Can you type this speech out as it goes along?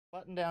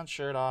Button down,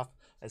 shirt off,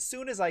 as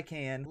soon as I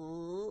can.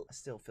 I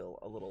still feel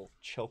a little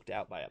choked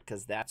out by it,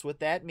 because that's what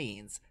that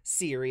means.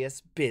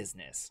 Serious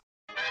business.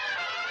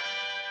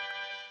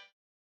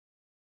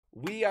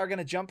 We are going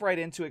to jump right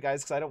into it,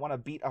 guys, because I don't want to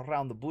beat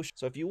around the bush.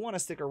 So if you want to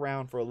stick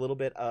around for a little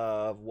bit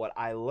of what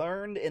I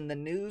learned in the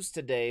news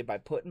today by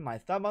putting my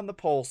thumb on the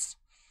pulse,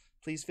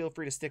 please feel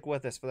free to stick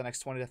with us for the next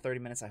 20 to 30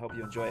 minutes. I hope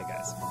you enjoy it,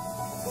 guys.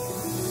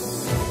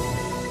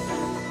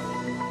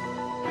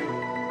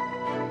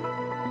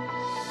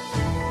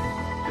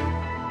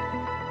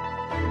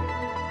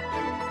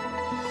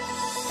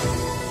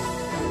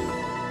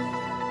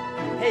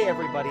 Hey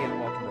everybody,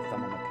 and welcome to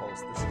Thumb on the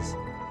Pulse. This is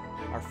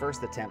our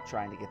first attempt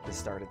trying to get this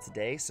started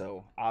today,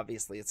 so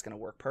obviously it's going to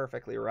work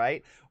perfectly,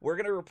 right? We're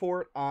going to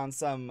report on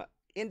some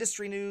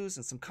industry news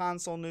and some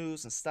console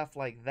news and stuff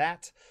like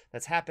that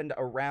that's happened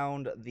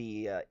around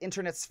the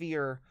internet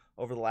sphere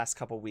over the last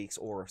couple weeks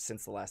or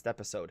since the last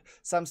episode.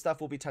 Some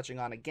stuff we'll be touching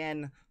on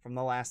again from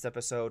the last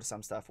episode.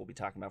 Some stuff we'll be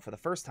talking about for the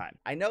first time.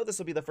 I know this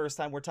will be the first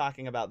time we're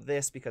talking about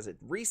this because it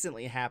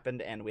recently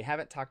happened and we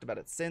haven't talked about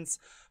it since,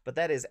 but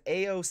that is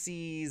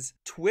AOC's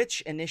Twitch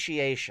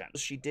initiation.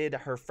 She did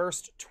her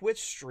first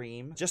Twitch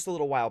stream just a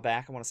little while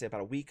back. I want to say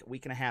about a week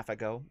and a half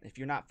ago. If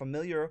you're not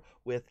familiar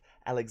with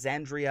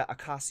Alexandria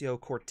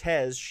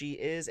Ocasio-Cortez, she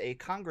is a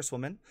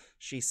congresswoman.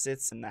 She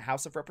sits in the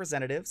House of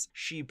Representatives.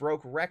 She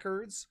broke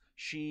records.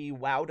 She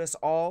wowed us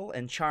all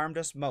and charmed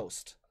us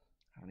most.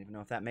 I don't even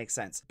know if that makes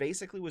sense.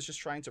 Basically was just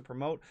trying to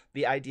promote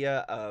the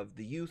idea of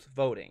the youth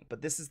voting.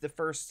 But this is the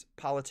first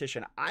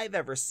politician I've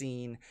ever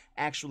seen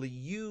actually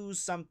use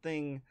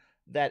something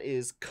that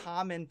is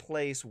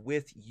commonplace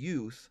with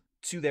youth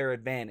to their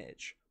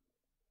advantage.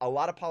 A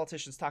lot of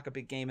politicians talk a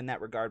big game in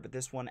that regard, but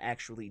this one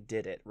actually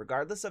did it.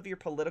 Regardless of your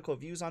political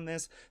views on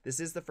this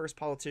is the first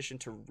politician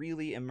to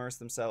really immerse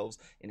themselves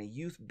in a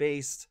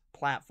youth-based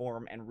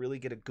platform and really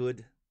get a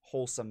good,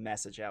 wholesome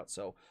message out.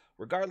 So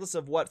regardless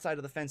of what side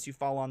of the fence you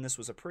fall on, this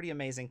was a pretty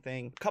amazing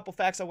thing. A couple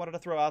facts I wanted to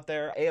throw out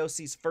there.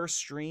 AOC's first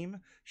stream,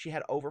 she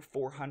had over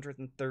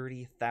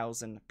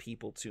 430,000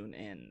 people tune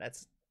in.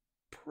 That's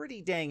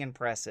pretty dang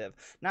impressive.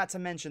 Not to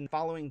mention, the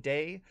following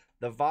day,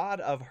 the VOD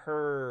of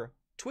her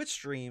Twitch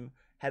stream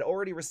had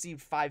already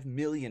received 5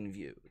 million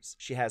views.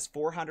 She has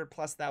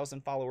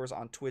 400,000+ followers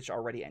on Twitch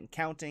already and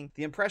counting.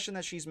 The impression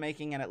that she's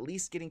making and at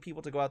least getting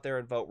people to go out there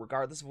and vote,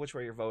 regardless of which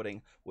way you're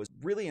voting, was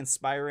really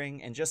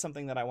inspiring and just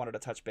something that I wanted to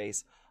touch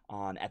base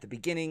on at the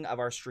beginning of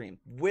our stream.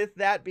 With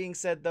that being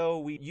said, though,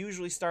 we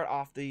usually start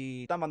off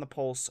the Thumb on the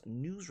Pulse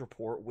news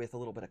report with a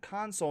little bit of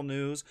console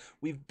news.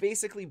 We've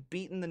basically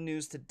beaten the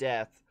news to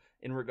death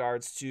in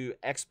regards to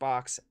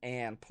Xbox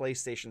and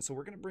PlayStation, so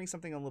we're going to bring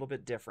something a little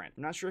bit different.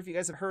 I'm not sure if you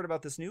guys have heard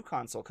about this new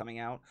console coming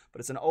out, but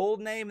it's an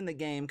old name in the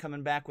game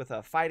coming back with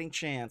a fighting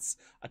chance.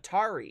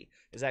 Atari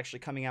is actually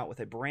coming out with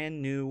a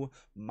brand new,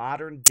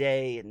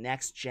 modern-day,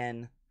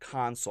 next-gen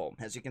console.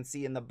 As you can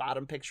see in the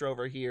bottom picture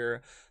over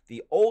here,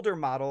 the older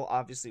model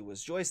obviously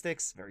was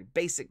joysticks, very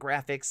basic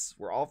graphics.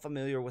 We're all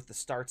familiar with the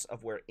starts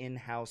of where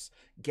in-house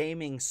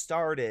gaming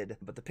started,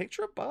 but the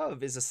picture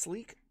above is a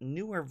sleek,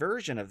 newer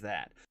version of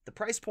that. The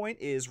price point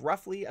is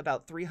roughly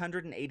about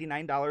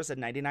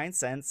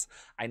 $389.99.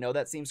 I know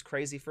that seems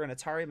crazy for an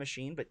Atari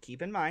machine, but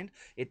keep in mind,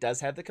 it does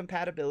have the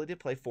compatibility to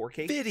play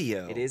 4K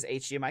video. It is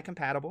HDMI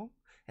compatible.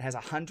 It has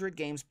 100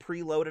 games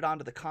preloaded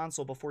onto the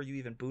console before you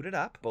even boot it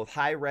up, both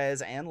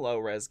high-res and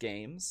low-res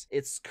games.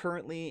 It's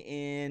currently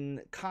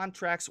in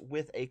contracts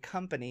with a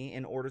company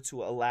in order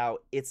to allow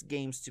its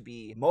games to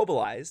be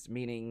mobilized,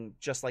 meaning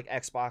just like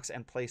Xbox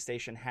and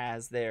PlayStation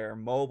has their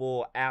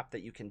mobile app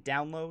that you can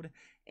download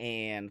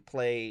and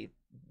play,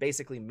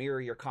 basically mirror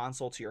your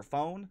console to your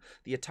phone.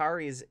 The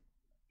Atari is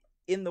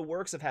in the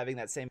works of having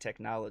that same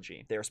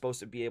technology. They're supposed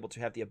to be able to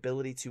have the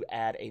ability to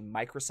add a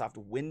Microsoft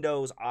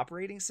Windows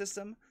operating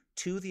system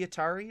to the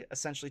Atari,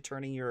 essentially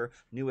turning your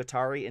new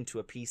Atari into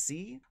a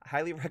PC. I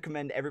highly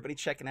recommend everybody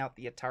checking out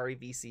the Atari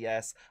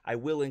VCS. I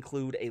will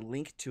include a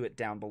link to it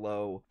down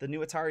below. The new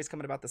Atari is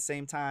coming about the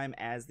same time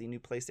as the new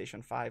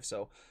PlayStation 5,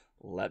 so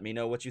let me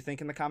know what you think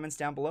in the comments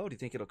down below. Do you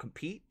think it'll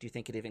compete? Do you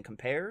think it even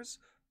compares?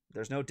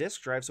 There's no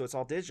disc drive, so it's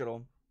all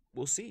digital.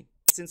 We'll see.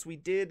 Since we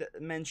did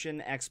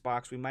mention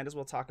Xbox, we might as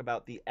well talk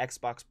about the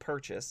Xbox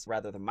purchase,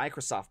 rather the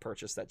Microsoft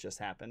purchase that just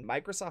happened.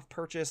 Microsoft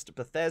purchased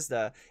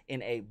Bethesda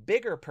in a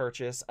bigger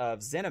purchase of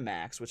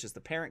ZeniMax, which is the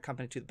parent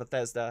company to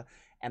Bethesda,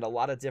 and a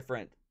lot of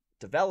different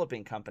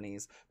developing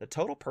companies. The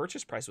total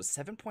purchase price was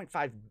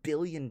 $7.5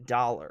 billion.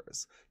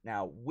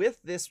 Now,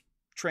 with this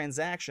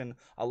transaction,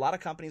 a lot of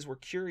companies were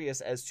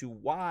curious as to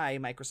why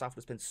Microsoft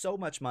would spend so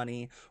much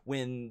money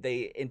when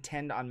they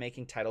intend on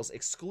making titles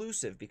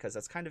exclusive, because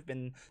that's kind of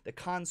been the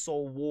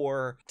console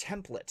war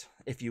template,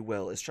 if you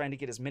will, is trying to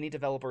get as many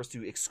developers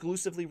to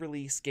exclusively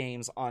release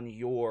games on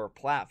your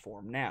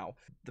platform. Now,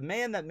 the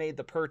man that made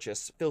the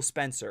purchase, Phil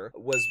Spencer,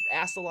 was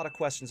asked a lot of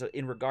questions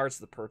in regards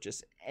to the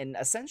purchase, and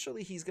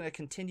essentially he's going to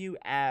continue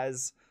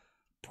as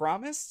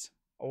promised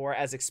or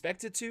as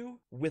expected to,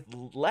 with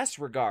less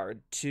regard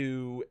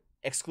to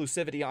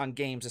exclusivity on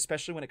games,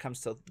 especially when it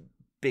comes to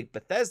big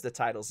Bethesda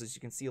titles, as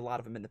you can see a lot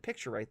of them in the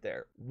picture right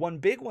there. One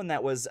big one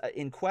that was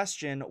in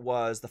question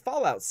was the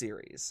Fallout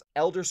series,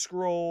 Elder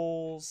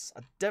Scrolls,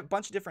 a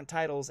bunch of different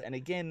titles, and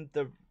again,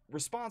 the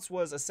response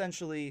was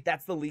essentially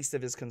that's the least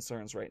of his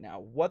concerns right now.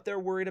 What they're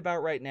worried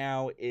about right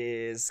now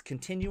is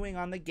continuing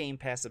on the Game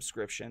Pass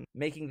subscription,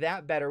 making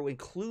that better,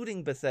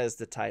 including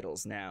Bethesda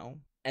titles now,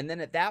 and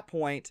then at that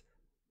point,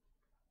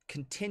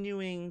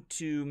 continuing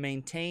to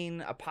maintain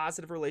a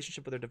positive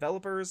relationship with their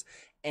developers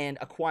and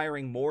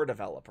acquiring more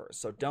developers.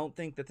 So don't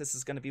think that this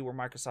is going to be where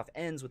Microsoft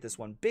ends with this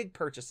one big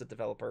purchase of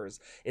developers.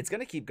 It's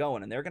going to keep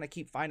going, and they're going to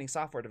keep finding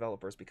software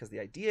developers, because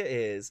the idea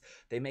is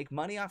they make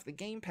money off the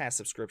Game Pass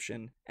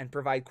subscription and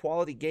provide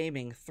quality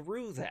gaming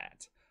through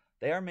that.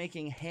 They are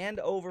making hand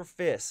over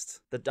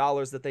fist the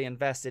dollars that they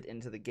invested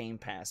into the Game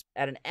Pass.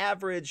 At an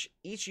average,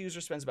 each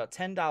user spends about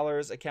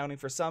 $10, accounting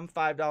for some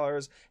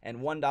 $5 and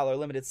 $1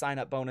 limited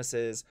sign-up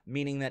bonuses,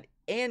 meaning that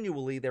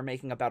annually they're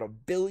making about $1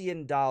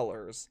 billion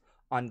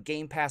on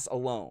Game Pass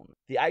alone.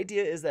 The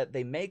idea is that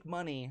they make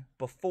money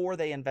before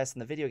they invest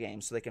in the video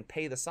game so they can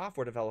pay the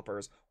software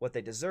developers what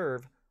they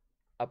deserve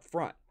up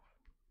front.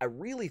 I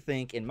really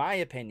think, in my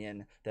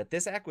opinion, that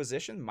this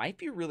acquisition might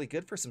be really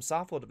good for some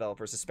software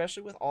developers,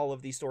 especially with all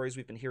of these stories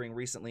we've been hearing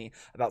recently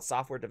about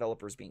software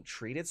developers being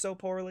treated so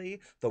poorly,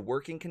 the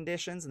working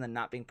conditions, and then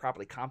not being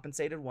properly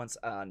compensated once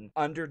an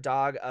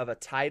underdog of a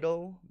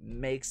title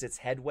makes its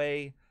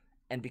headway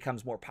and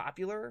becomes more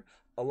popular.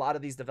 A lot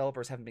of these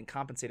developers haven't been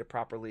compensated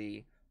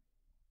properly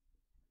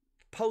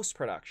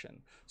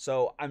post-production.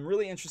 So I'm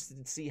really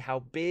interested to see how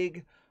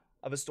big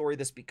of a story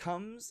this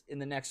becomes in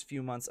the next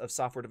few months of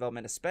software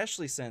development,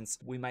 especially since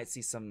we might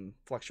see some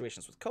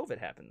fluctuations with COVID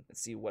happen, and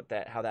see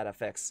how that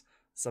affects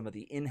some of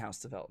the in-house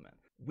development.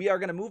 We are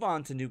going to move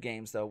on to new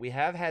games, though. We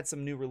have had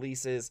some new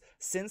releases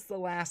since the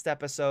last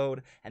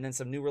episode, and then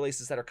some new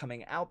releases that are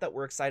coming out that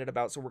we're excited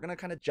about. So we're going to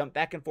kind of jump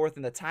back and forth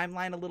in the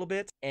timeline a little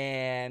bit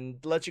and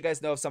let you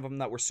guys know of some of them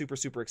that we're super,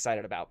 super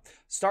excited about.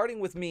 Starting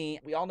with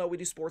me, we all know we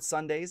do Sports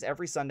Sundays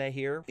every Sunday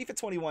here. FIFA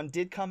 21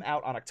 did come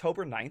out on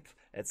October 9th.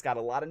 It's got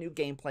a lot of new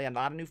gameplay, a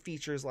lot of new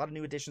features, a lot of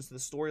new additions to the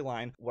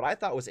storyline. What I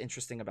thought was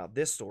interesting about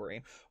this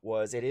story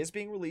was it is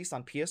being released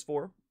on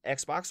PS4,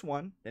 Xbox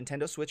One,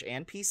 Nintendo Switch,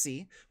 and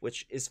PC,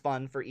 which is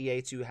fun for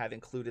EA to have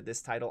included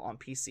this title on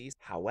PCs.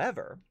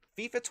 However,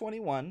 FIFA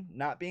 21,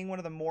 not being one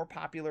of the more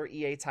popular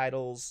EA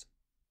titles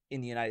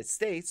in the United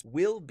States,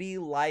 will be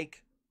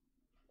like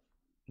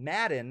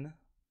Madden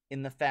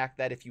in the fact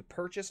that if you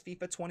purchase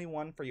FIFA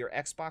 21 for your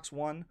Xbox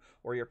One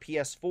or your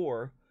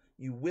PS4,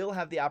 you will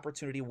have the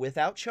opportunity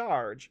without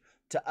charge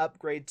to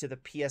upgrade to the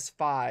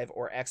PS5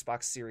 or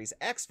Xbox Series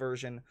X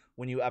version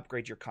when you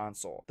upgrade your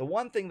console. The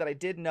one thing that I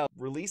did know,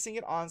 releasing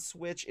it on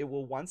Switch, it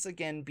will once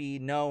again be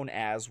known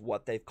as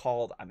what they've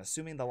called, I'm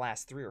assuming the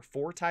last 3 or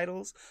 4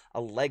 titles, a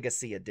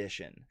Legacy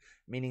Edition,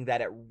 meaning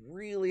that it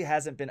really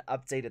hasn't been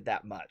updated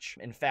that much.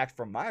 In fact,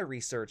 from my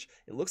research,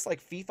 it looks like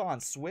FIFA on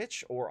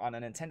Switch or on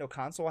a Nintendo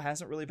console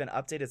hasn't really been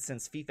updated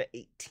since FIFA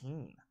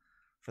 18.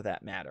 For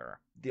that matter.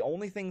 The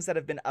only things that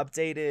have been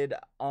updated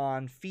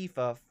on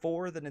FIFA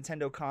for the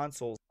Nintendo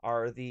consoles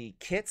are the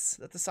kits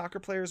that the soccer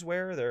players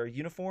wear, their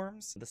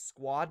uniforms, the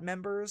squad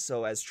members.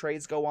 So as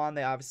trades go on,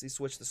 they obviously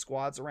switch the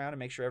squads around and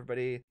make sure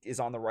everybody is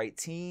on the right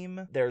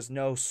team. There's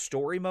no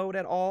story mode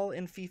at all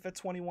in FIFA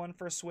 21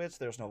 for Switch.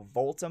 There's no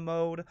Volta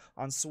mode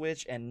on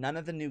Switch, and none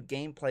of the new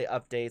gameplay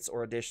updates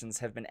or additions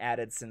have been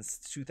added since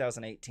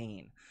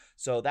 2018.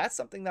 So that's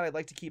something that I'd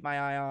like to keep my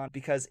eye on,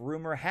 because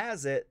rumor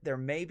has it there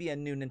may be a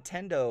new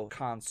Nintendo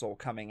console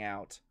coming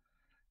out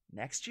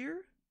next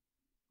year?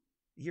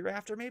 Year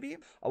after, maybe?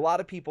 A lot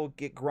of people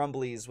get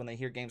grumblies when they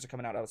hear games are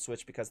coming out of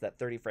Switch because of that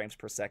 30 frames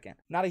per second.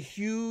 Not a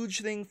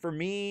huge thing for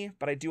me,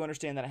 but I do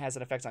understand that it has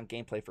an effect on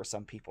gameplay for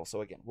some people.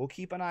 So again, we'll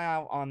keep an eye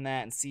out on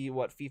that and see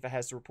what FIFA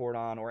has to report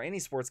on, or any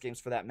sports games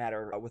for that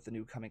matter, with the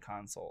new coming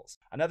consoles.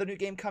 Another new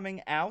game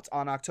coming out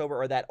on October,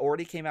 or that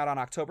already came out on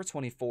October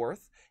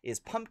 24th,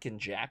 is Pumpkin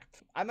Jack.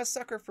 I'm a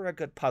sucker for a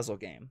good puzzle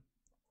game.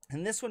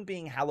 And this one,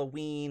 being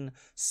Halloween,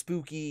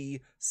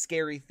 spooky,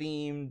 scary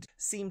themed,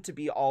 seemed to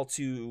be all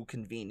too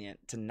convenient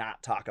to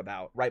not talk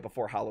about right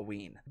before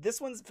Halloween. This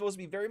one's supposed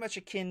to be very much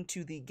akin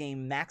to the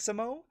game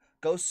Maximo,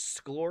 Ghost's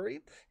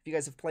Glory. If you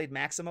guys have played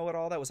Maximo at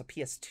all, that was a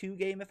PS2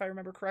 game if I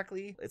remember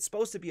correctly. It's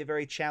supposed to be a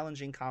very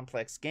challenging,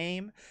 complex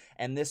game,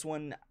 and this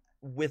one,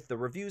 with the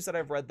reviews that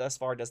I've read thus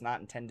far, does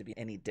not intend to be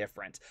any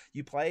different.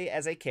 You play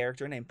as a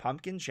character named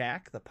Pumpkin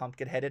Jack, the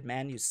pumpkin-headed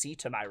man you see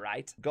to my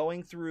right,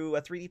 going through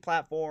a 3D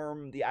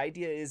platform. The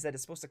idea is that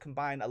it's supposed to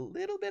combine a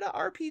little bit of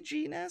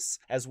RPG-ness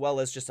as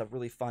well as just a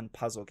really fun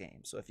puzzle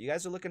game. So if you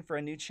guys are looking for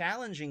a new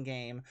challenging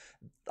game,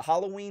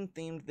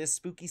 Halloween-themed this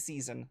spooky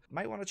season,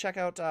 might want to check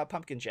out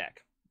Pumpkin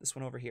Jack. This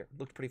one over here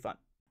looked pretty fun.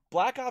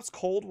 Black Ops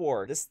Cold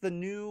War. This is the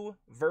new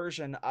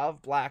version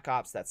of Black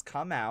Ops that's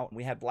come out.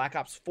 We had Black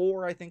Ops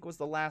 4, I think was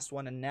the last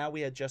one, and now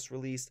we had just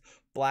released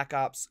Black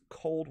Ops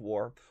Cold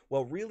War.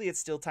 Well, really, it's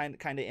still kind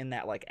of in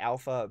that like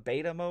alpha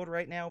beta mode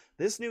right now.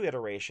 This new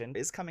iteration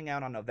is coming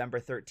out on November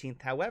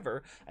 13th.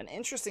 However, an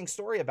interesting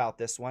story about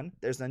this one,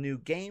 there's a new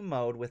game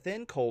mode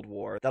within Cold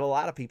War that a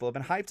lot of people have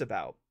been hyped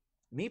about.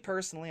 Me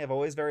personally, I've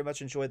always very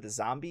much enjoyed the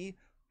zombie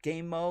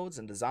game modes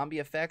and the zombie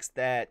effects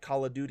that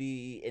Call of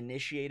Duty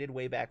initiated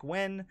way back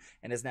when,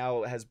 and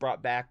has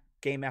brought back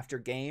game after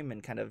game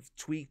and kind of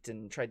tweaked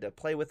and tried to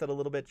play with it a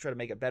little bit to try to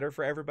make it better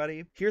for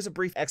everybody. Here's a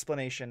brief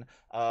explanation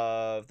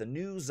of the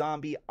new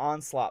zombie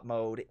onslaught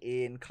mode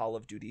in Call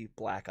of Duty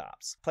Black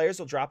Ops. Players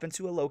will drop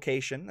into a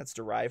location that's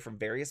derived from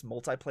various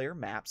multiplayer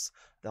maps.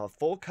 They'll have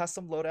full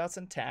custom loadouts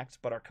intact,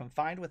 but are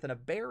confined within a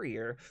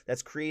barrier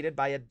that's created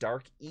by a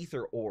dark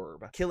ether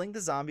orb. Killing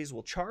the zombies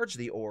will charge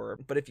the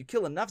orb, but if you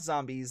kill enough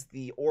zombies,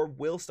 the orb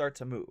will start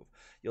to move.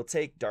 You'll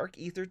take dark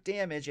ether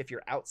damage if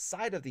you're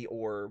outside of the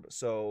orb,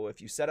 so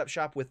if you set up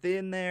shop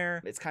within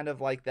there, it's kind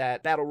of like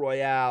that battle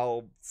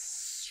royale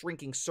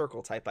shrinking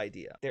circle type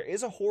idea. There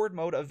is a horde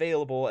mode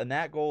available, and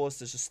that goal is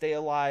to just stay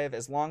alive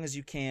as long as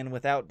you can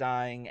without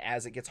dying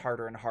as it gets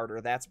harder and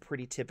harder. That's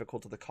pretty typical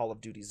to the Call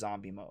of Duty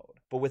zombie mode.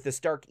 But with this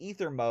dark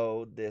ether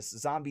mode, this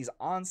zombies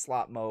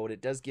onslaught mode,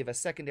 it does give a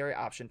secondary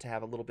option to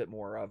have a little bit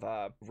more of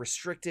a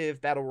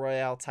restrictive battle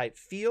royale type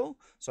feel.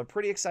 So I'm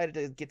pretty excited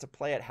to get to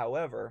play it.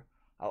 However,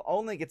 I'll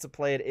only get to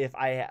play it if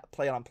I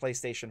play it on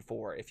PlayStation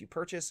 4. If you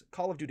purchase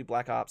Call of Duty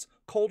Black Ops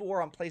Cold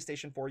War on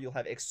PlayStation 4, you'll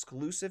have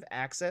exclusive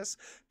access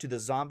to the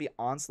Zombie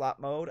Onslaught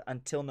mode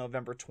until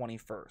November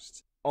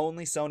 21st.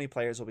 Only Sony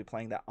players will be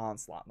playing that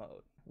Onslaught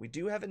mode. We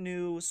do have a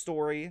new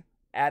story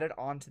added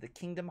on to the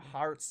Kingdom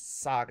Hearts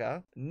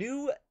saga.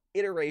 New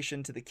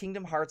iteration to the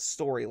Kingdom Hearts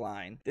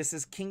storyline. This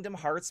is Kingdom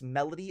Hearts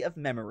Melody of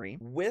Memory.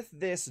 With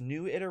this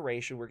new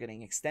iteration, we're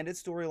getting extended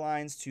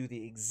storylines to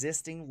the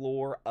existing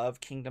lore of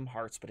Kingdom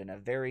Hearts, but in a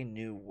very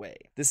new way.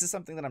 This is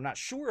something that I'm not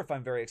sure if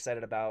I'm very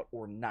excited about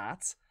or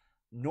not.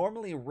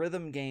 Normally,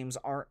 rhythm games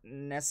aren't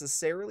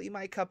necessarily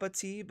my cup of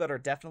tea, but are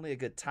definitely a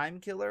good time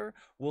killer.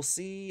 We'll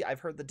see. I've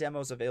heard the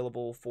demos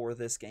available for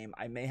this game.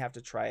 I may have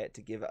to try it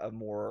to give a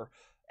more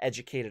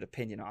educated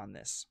opinion on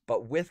this.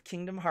 But with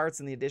Kingdom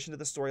Hearts and the addition to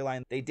the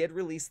storyline, they did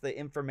release the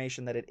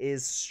information that it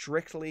is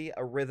strictly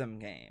a rhythm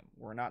game.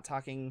 We're not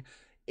talking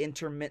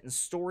intermittent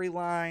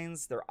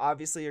storylines. There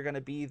obviously are going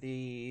to be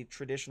the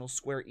traditional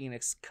Square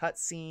Enix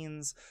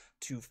cutscenes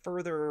to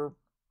further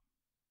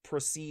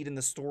proceed in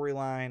the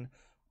storyline,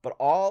 but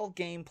all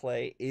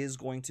gameplay is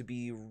going to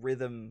be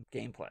rhythm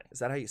gameplay. Is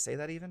that how you say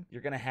that even?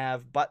 You're going to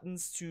have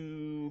buttons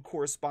to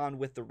correspond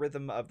with the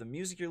rhythm of the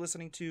music you're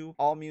listening to.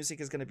 All music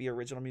is going to be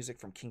original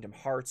music from Kingdom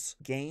Hearts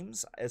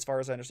games. As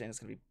far as I understand, it's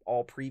going to be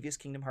all previous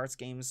Kingdom Hearts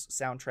games,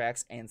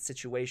 soundtracks, and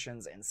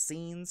situations and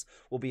scenes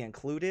will be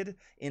included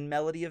in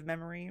Melody of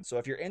Memory. So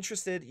if you're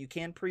interested, you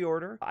can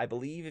pre-order. I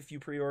believe if you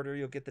pre-order,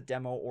 you'll get the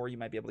demo, or you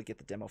might be able to get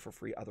the demo for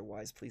free.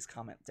 Otherwise, please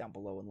comment down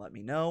below and let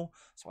me know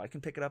so I can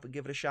pick it up and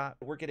give it a shot.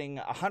 We're getting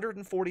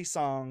 140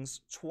 songs,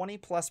 20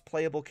 plus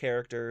playable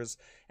characters,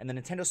 and the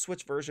Nintendo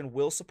Switch version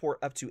will support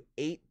up to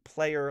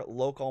 8-player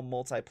local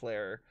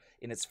multiplayer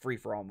in its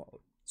free-for-all mode.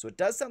 So it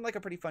does sound like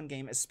a pretty fun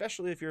game,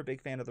 especially if you're a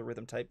big fan of the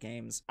rhythm type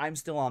games. I'm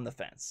still on the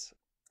fence.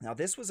 Now,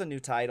 this was a new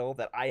title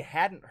that I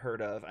hadn't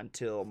heard of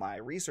until my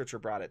researcher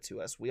brought it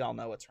to us. We all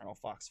know Eternal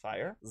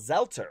Foxfire.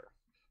 Zelter.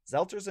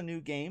 Zelter's a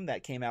new game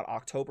that came out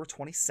October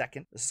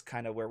 22nd. This is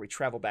kind of where we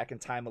travel back in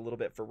time a little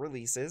bit for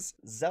releases.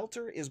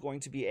 Zelter is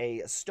going to be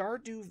a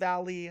Stardew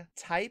Valley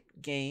type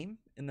game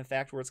in the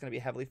fact where it's going to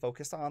be heavily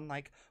focused on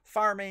like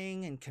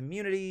farming and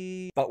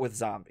community, but with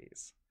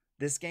zombies.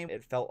 This game,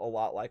 it felt a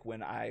lot like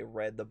when I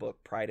read the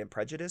book Pride and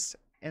Prejudice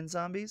and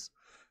Zombies.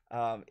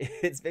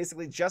 It's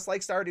basically just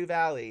like Stardew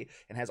Valley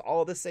and has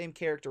all the same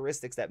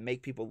characteristics that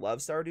make people love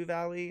Stardew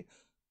Valley,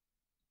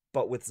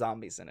 but with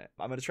zombies in it.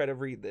 I'm going to try to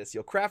read this.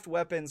 You'll craft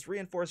weapons,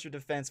 reinforce your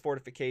defense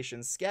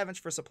fortifications, scavenge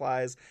for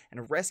supplies,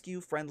 and rescue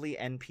friendly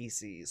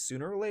NPCs.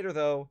 Sooner or later,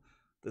 though,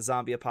 the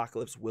zombie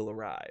apocalypse will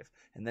arrive,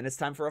 and then it's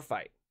time for a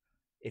fight.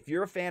 If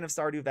you're a fan of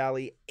Stardew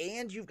Valley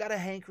and you've got a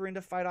hankering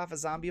to fight off a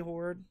zombie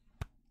horde,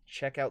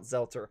 check out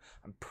Zelter.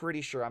 I'm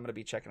pretty sure I'm going to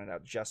be checking it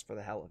out just for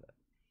the hell of it.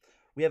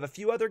 We have a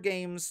few other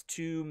games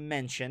to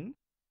mention.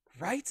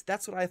 Right?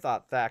 That's what I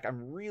thought, Thak.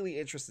 I'm really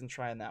interested in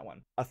trying that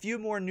one. A few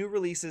more new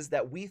releases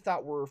that we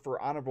thought were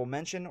for honorable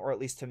mention, or at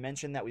least to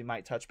mention that we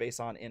might touch base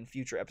on in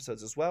future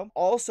episodes as well.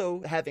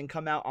 Also having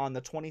come out on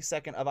the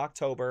 22nd of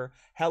October,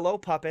 Hello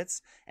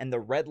Puppets and the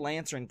Red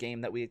Lantern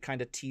game that we had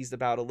kind of teased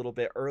about a little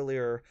bit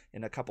earlier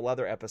in a couple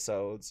other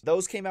episodes.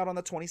 Those came out on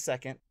the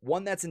 22nd.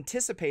 One that's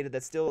anticipated,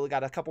 that's still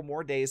got a couple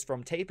more days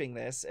from taping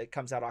this. It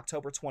comes out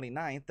October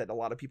 29th that a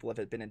lot of people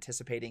have been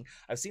anticipating.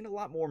 I've seen a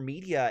lot more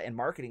media and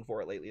marketing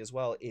for it lately as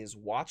well, is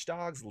Watch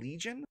Dogs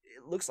Legion.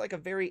 It looks like a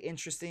very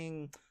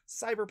interesting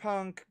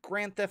cyberpunk,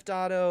 Grand Theft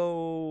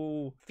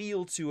Auto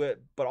feel to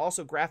it, but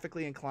also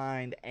graphically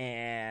inclined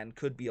and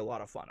could be a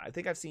lot of fun. I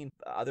think I've seen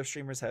other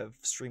streamers have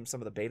streamed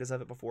some of the betas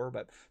of it before,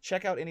 but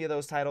check out any of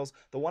those titles.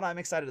 The one I'm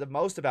excited the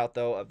most about,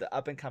 though, of the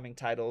up-and-coming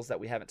titles that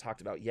we haven't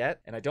talked about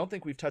yet, and I don't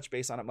think we've touched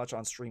base on it much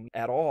on stream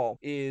at all,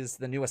 is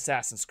the new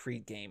Assassin's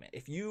Creed game.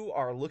 If you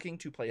are looking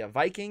to play a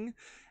Viking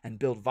and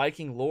build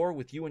Viking lore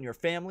with you and your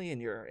family and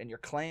your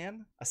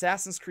clan,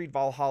 Assassin's Creed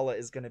Valhalla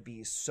is going to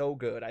be so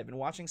good. I've been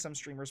watching some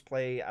streamers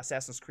play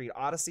Assassin's Creed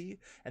Odyssey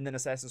and then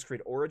Assassin's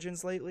Creed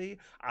Origins lately.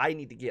 I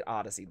need to get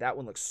Odyssey. That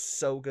one looks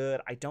so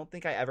good. I don't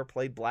think I ever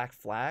played Black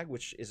Flag,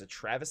 which is a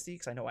travesty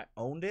because I know I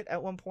owned it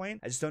at one point.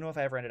 I just don't know if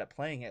I ever ended up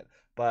playing it.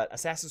 But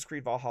Assassin's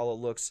Creed Valhalla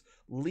looks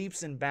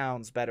leaps and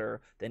bounds better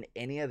than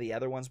any of the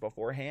other ones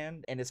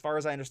beforehand. And as far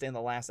as I understand,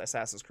 the last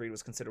Assassin's Creed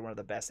was considered one of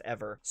the best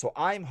ever. So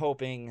I'm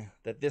hoping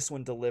that this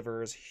one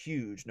delivers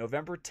huge.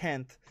 November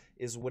 10th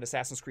is when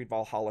Assassin's Creed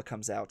Valhalla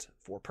comes out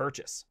for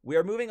purchase. We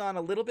are moving on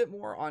a little bit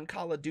more on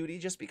Call of Duty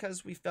just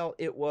because we felt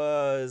it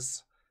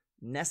was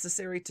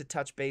necessary to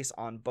touch base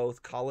on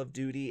both Call of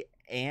Duty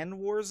and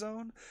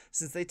Warzone,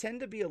 since they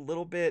tend to be a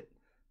little bit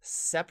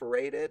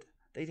separated.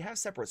 They have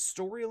separate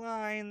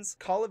storylines.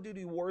 Call of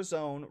Duty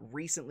Warzone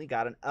recently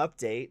got an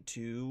update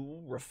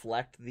to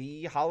reflect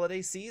the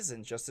holiday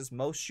season, just as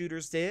most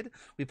shooters did.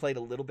 We played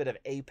a little bit of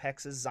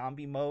Ep.6's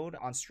zombie mode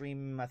on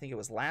stream, I think it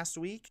was last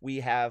week.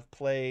 We have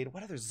played,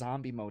 what other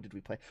zombie mode did we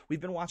play?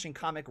 We've been watching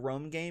Comic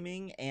Rome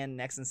Gaming and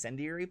Next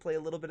Incendiary play a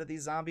little bit of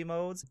these zombie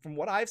modes. From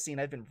what I've seen,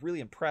 I've been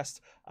really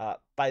impressed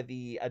by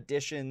the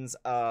additions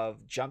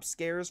of jump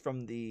scares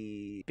from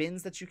the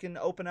bins that you can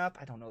open up.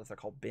 I don't know if they're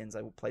called bins.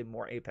 I will play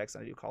more Apex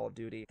than I do Call of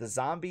Duty. The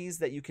zombies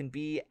that you can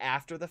be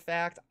after the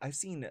fact. I've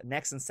seen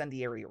Next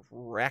Incendiary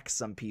wreck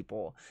some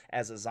people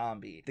as a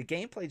zombie. The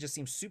gameplay just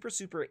seems super,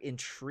 super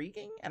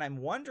intriguing, and I'm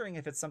wondering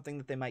if it's something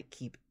that they might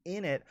keep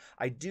in it.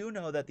 I do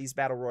know that these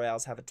battle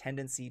royales have a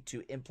tendency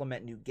to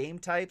implement new game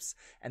types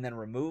and then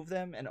remove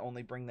them and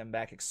only bring them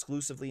back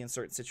exclusively in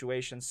certain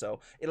situations, so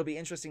it'll be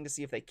interesting to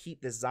see if they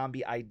keep this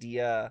zombie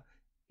idea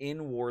in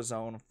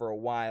Warzone for a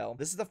while.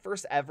 This is the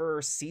first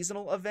ever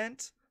seasonal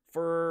event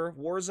for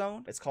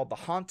Warzone. It's called The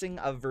Haunting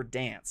of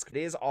Verdansk. It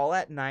is all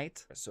at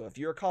night, so if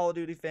you're a Call of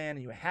Duty fan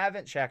and you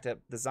haven't checked out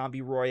the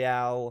Zombie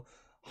Royale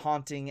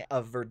Haunting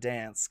of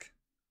Verdansk,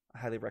 I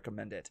highly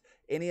recommend it.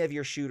 Any of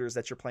your shooters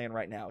that you're playing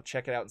right now,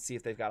 check it out and see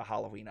if they've got a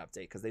Halloween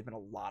update, because they've been a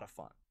lot of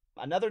fun.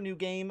 Another new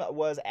game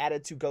was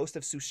added to Ghost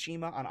of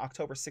Tsushima on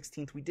October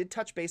 16th. We did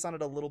touch base on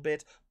it a little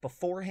bit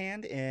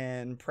beforehand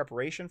in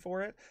preparation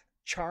for it.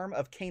 Charm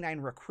of Canine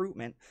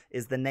Recruitment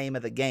is the name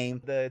of the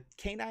game. The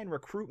Canine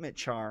Recruitment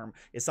charm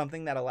is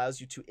something that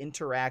allows you to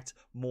interact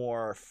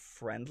more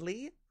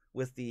friendly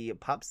with the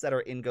pups that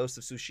are in Ghost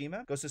of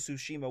Tsushima. Ghost of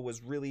Tsushima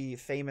was really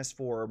famous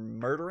for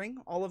murdering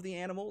all of the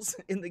animals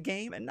in the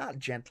game, and not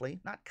gently,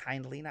 not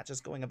kindly, not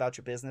just going about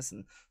your business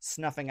and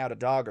snuffing out a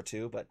dog or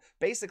two, but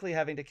basically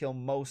having to kill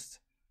most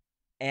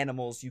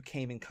animals you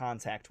came in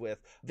contact with.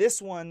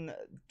 This one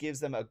gives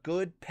them a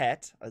good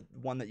pet,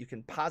 one that you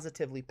can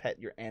positively pet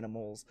your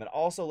animals, but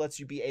also lets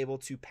you be able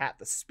to pat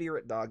the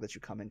spirit dog that you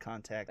come in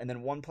contact, and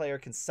then one player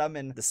can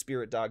summon the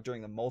spirit dog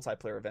during the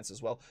multiplayer events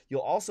as well.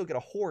 You'll also get a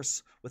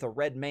horse with a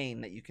red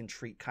mane that you can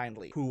treat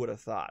kindly. Who would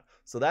have thought?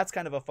 So that's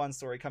kind of a fun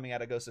story coming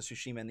out of Ghost of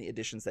Tsushima and the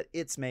additions that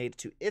it's made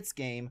to its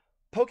game.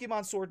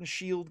 Pokemon Sword and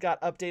Shield got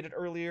updated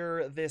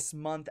earlier this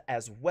month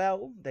as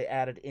well. They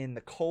added in the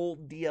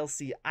Cold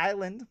DLC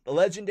Island. The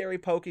legendary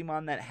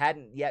Pokemon that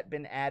hadn't yet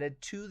been added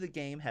to the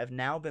game have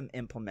now been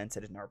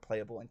implemented and are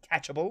playable and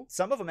catchable.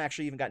 Some of them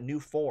actually even got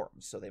new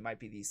forms, so they might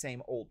be the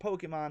same old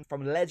Pokemon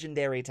from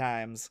legendary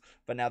times,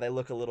 but now they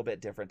look a little bit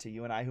different to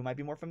you and I who might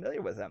be more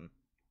familiar with them.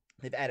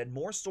 They've added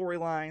more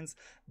storylines,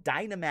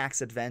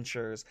 Dynamax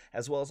adventures,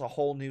 as well as a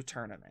whole new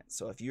tournament.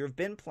 So if you've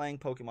been playing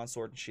Pokemon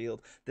Sword and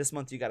Shield, this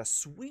month you got a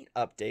sweet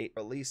update,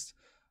 or at least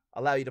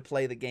allow you to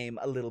play the game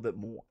a little bit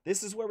more.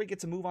 This is where we get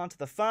to move on to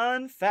the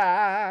fun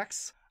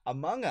facts.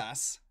 Among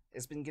Us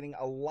has been getting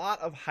a lot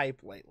of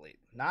hype lately,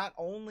 not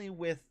only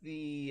with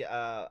the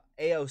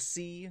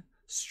AOC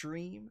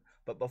stream,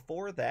 but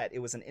before that, it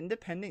was an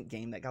independent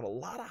game that got a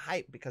lot of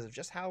hype because of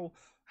just how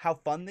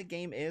fun the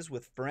game is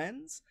with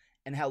friends,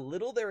 and how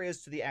little there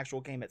is to the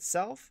actual game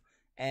itself,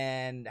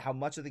 and how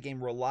much of the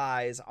game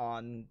relies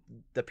on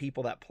the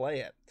people that play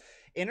it.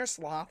 Inner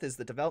Sloth is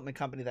the development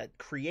company that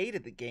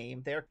created the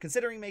game. They're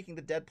considering making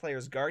the dead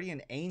players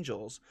guardian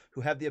angels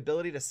who have the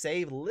ability to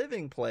save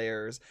living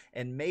players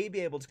and may be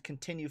able to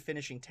continue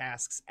finishing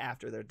tasks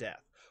after their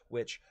death,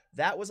 which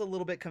that was a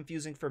little bit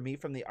confusing for me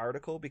from the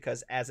article,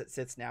 because as it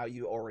sits now,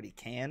 you already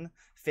can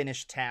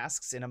finish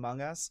tasks in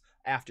Among Us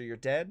after you're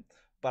dead.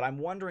 but I'm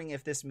wondering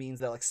if this means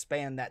they'll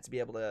expand that to be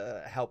able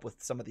to help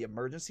with some of the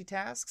emergency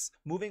tasks.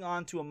 Moving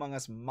on to Among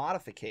Us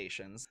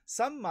modifications.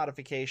 Some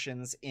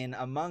modifications in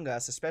Among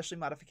Us, especially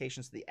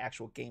modifications to the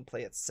actual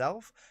gameplay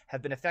itself,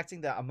 have been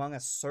affecting the Among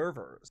Us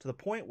servers to the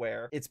point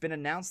where it's been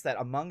announced that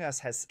Among Us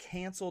has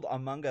canceled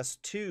Among Us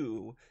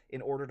 2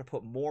 in order to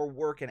put more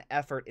work and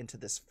effort into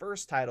this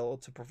first title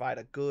to provide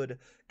a good,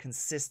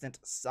 consistent,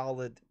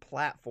 solid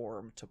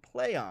platform to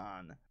play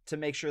on, to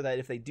make sure that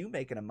if they do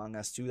make an Among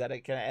Us 2, that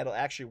it'll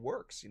actually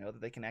works,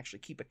 that they can actually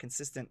keep a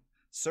consistent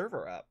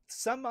server up.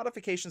 Some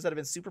modifications that have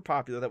been super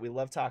popular that we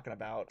love talking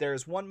about.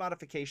 There's one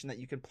modification that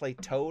you can play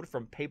Toad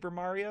from Paper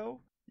Mario.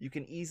 You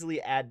can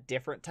easily add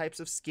different types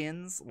of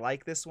skins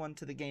like this one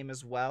to the game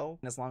as well.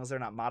 And as long as they're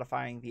not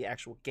modifying the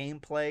actual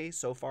gameplay,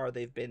 so far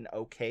they've been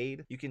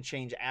okayed. You can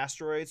change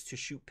asteroids to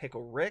shoot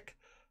Pickle Rick.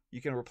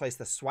 You can replace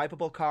the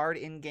swipeable card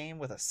in-game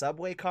with a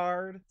subway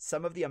card.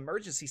 Some of the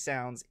emergency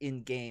sounds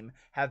in-game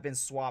have been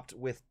swapped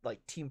with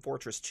like Team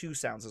Fortress 2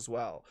 sounds as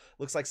well.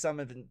 Looks like some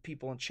of the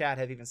people in chat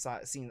have even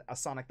seen a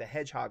Sonic the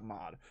Hedgehog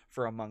mod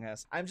for Among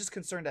Us. I'm just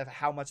concerned of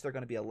how much they're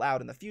going to be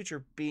allowed in the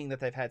future, being that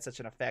they've had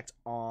such an effect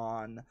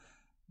on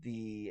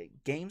the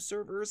game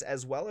servers,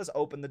 as well as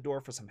open the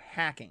door for some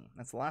hacking.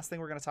 That's the last thing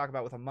we're going to talk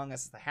about with Among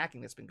Us, is the hacking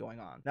that's been going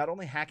on. Not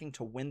only hacking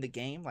to win the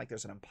game, like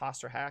there's an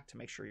imposter hack to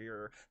make sure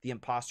you're the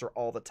imposter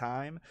all the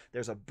time.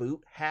 There's a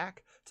boot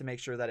hack to make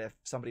sure that if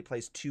somebody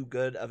plays too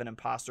good of an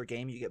imposter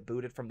game, you get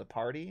booted from the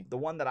party. The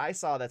one that I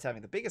saw that's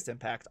having the biggest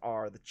impact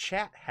are the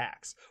chat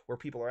hacks, where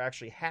people are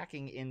actually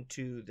hacking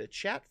into the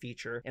chat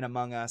feature in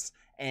Among Us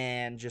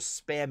and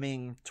just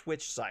spamming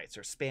Twitch sites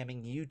or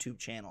spamming YouTube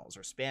channels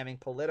or spamming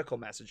political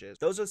messages.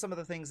 Those are some of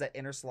the things that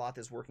Innersloth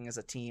is working as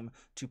a team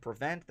to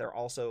prevent. They're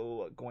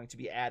also going to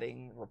be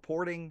adding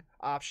reporting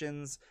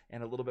options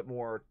and a little bit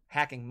more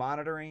hacking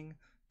monitoring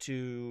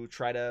to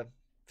try to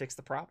fix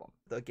the problem.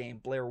 The game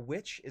Blair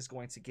Witch is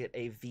going to get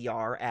a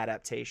VR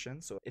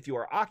adaptation. So if you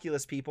are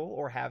Oculus people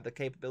or have the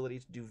capability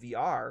to do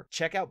VR,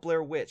 check out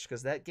Blair Witch,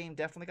 because that game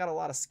definitely got a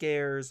lot of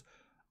scares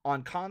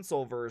on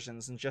console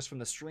versions and just from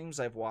the streams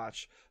I've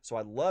watched. So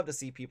I'd love to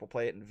see people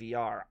play it in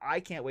VR. I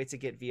can't wait to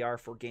get VR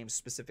for games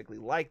specifically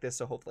like this,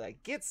 so hopefully I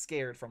get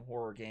scared from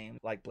horror games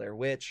like Blair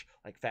Witch,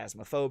 like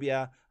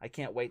Phasmophobia. I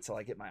can't wait till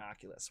I get my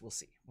Oculus. We'll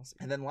see.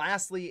 And then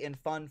lastly, in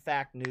fun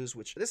fact news,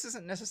 which this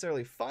isn't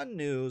necessarily fun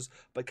news,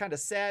 but kind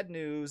of sad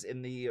news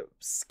in the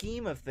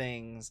scheme of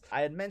things.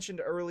 I had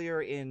mentioned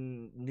earlier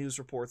in news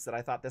reports that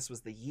I thought this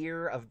was the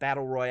year of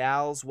battle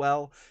royales.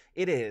 Well,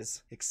 it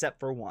is, except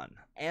for one.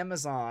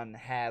 Amazon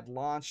had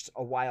launched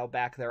a while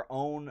back their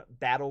own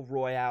battle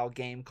royale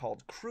game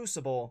called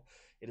Crucible.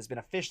 It has been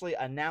officially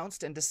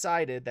announced and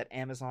decided that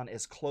Amazon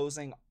is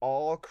closing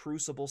all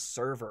Crucible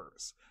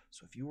servers.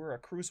 So if you were a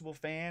Crucible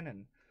fan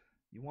and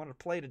you wanted to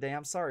play today,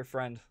 I'm sorry,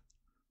 friend.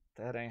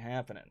 That ain't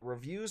happening.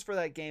 Reviews for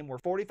that game were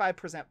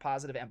 45%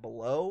 positive and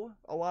below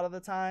a lot of the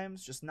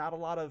times. Just not a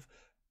lot of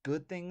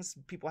good things.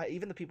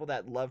 Even the people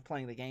that loved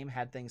playing the game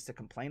had things to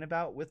complain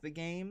about with the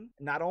game.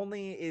 Not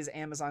only is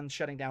Amazon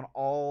shutting down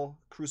all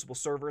Crucible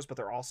servers, but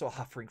they're also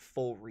offering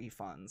full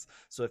refunds.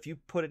 So if you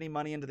put any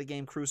money into the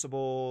game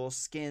Crucible,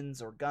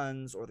 skins or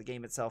guns or the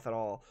game itself at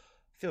all,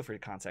 feel free to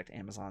contact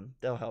Amazon.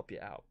 They'll help you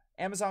out.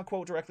 Amazon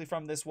quote directly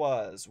from this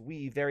was,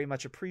 "We very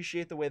much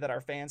appreciate the way that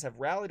our fans have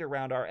rallied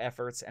around our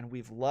efforts, and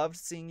we've loved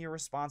seeing your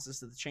responses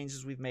to the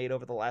changes we've made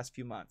over the last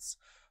few months.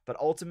 But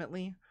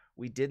ultimately,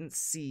 we didn't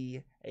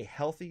see a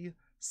healthy,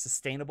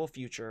 sustainable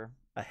future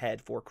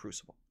ahead for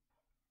Crucible."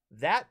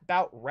 That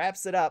about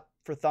wraps it up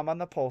for Thumb on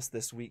the Pulse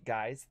this week,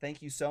 guys.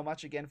 Thank you so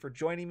much again for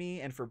joining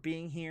me and for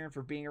being here and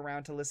for being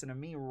around to listen to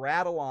me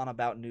rattle on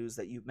about news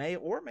that you may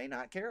or may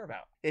not care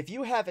about. If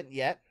you haven't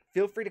yet,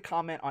 feel free to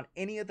comment on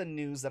any of the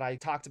news that I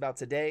talked about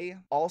today.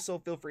 Also,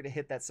 feel free to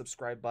hit that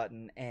subscribe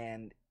button,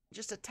 and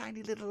just a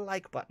tiny little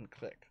like button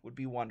click would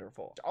be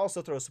wonderful.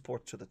 Also throw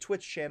support to the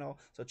Twitch channel,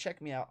 so check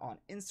me out on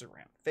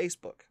Instagram,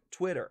 Facebook,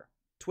 Twitter,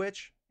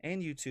 Twitch,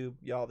 and YouTube.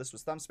 Y'all, this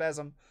was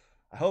Thumbspazm.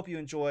 I hope you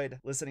enjoyed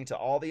listening to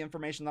all the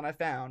information that I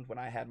found when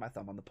I had my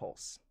thumb on the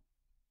pulse.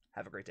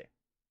 Have a great day.